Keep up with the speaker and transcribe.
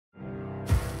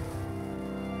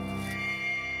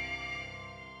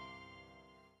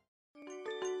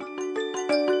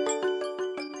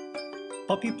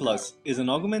Puppy Plus is an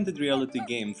augmented reality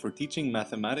game for teaching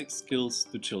mathematics skills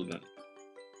to children.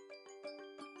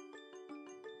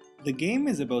 The game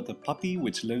is about a puppy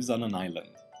which lives on an island.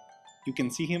 You can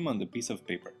see him on the piece of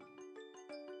paper.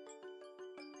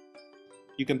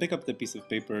 You can pick up the piece of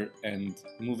paper and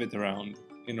move it around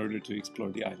in order to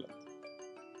explore the island.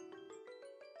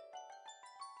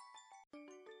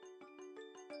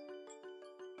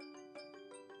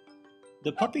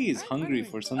 The puppy is hungry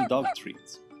for some dog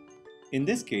treats. In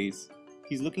this case,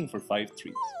 he's looking for 5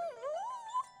 treats.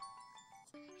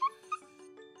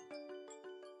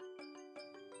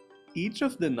 Each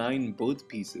of the 9 boat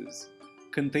pieces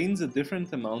contains a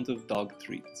different amount of dog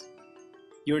treats.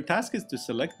 Your task is to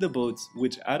select the boats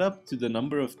which add up to the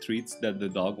number of treats that the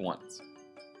dog wants.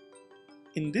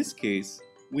 In this case,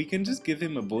 we can just give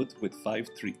him a boat with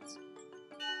 5 treats.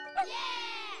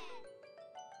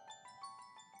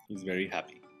 He's very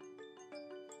happy.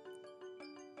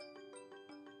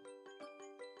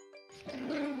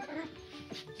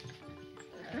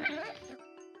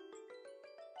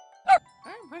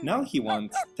 Now he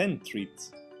wants 10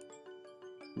 treats.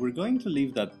 We're going to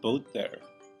leave that boat there.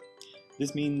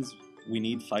 This means we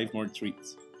need 5 more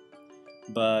treats.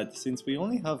 But since we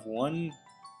only have one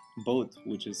boat,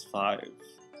 which is 5,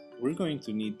 we're going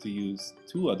to need to use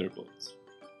 2 other boats.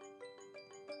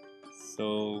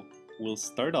 So we'll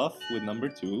start off with number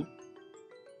 2.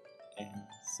 And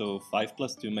so 5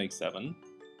 plus 2 makes 7.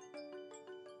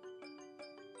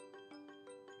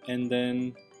 And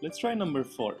then let's try number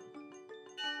 4.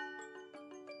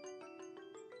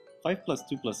 5 plus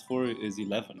 2 plus 4 is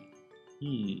 11.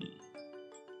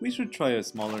 We should try a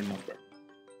smaller number.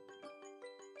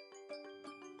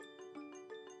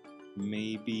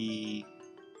 Maybe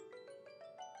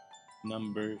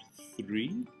number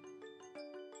 3?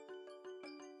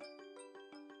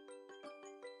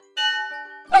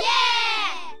 Yeah!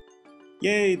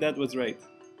 Yay, that was right.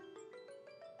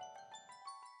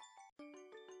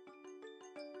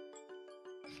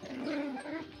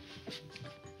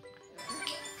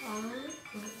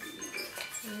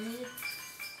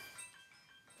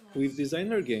 We've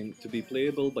designed our game to be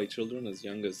playable by children as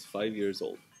young as 5 years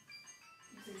old.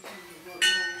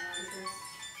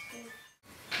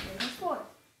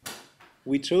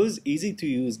 We chose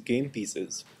easy-to-use game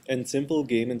pieces and simple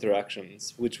game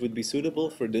interactions, which would be suitable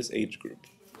for this age group.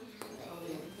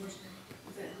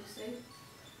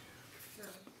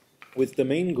 With the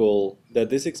main goal that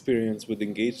this experience would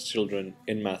engage children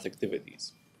in math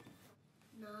activities.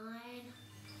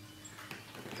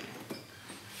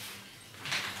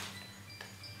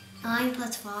 9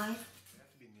 plus 5.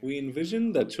 We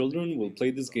envision that children will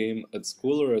play this game at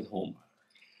school or at home,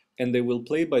 and they will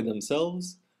play by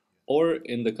themselves or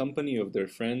in the company of their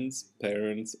friends,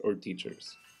 parents, or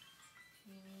teachers.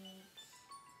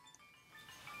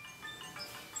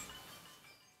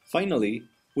 Finally,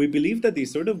 we believe that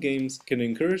these sort of games can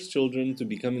encourage children to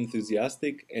become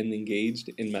enthusiastic and engaged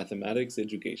in mathematics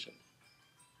education.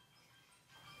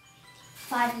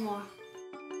 5 more.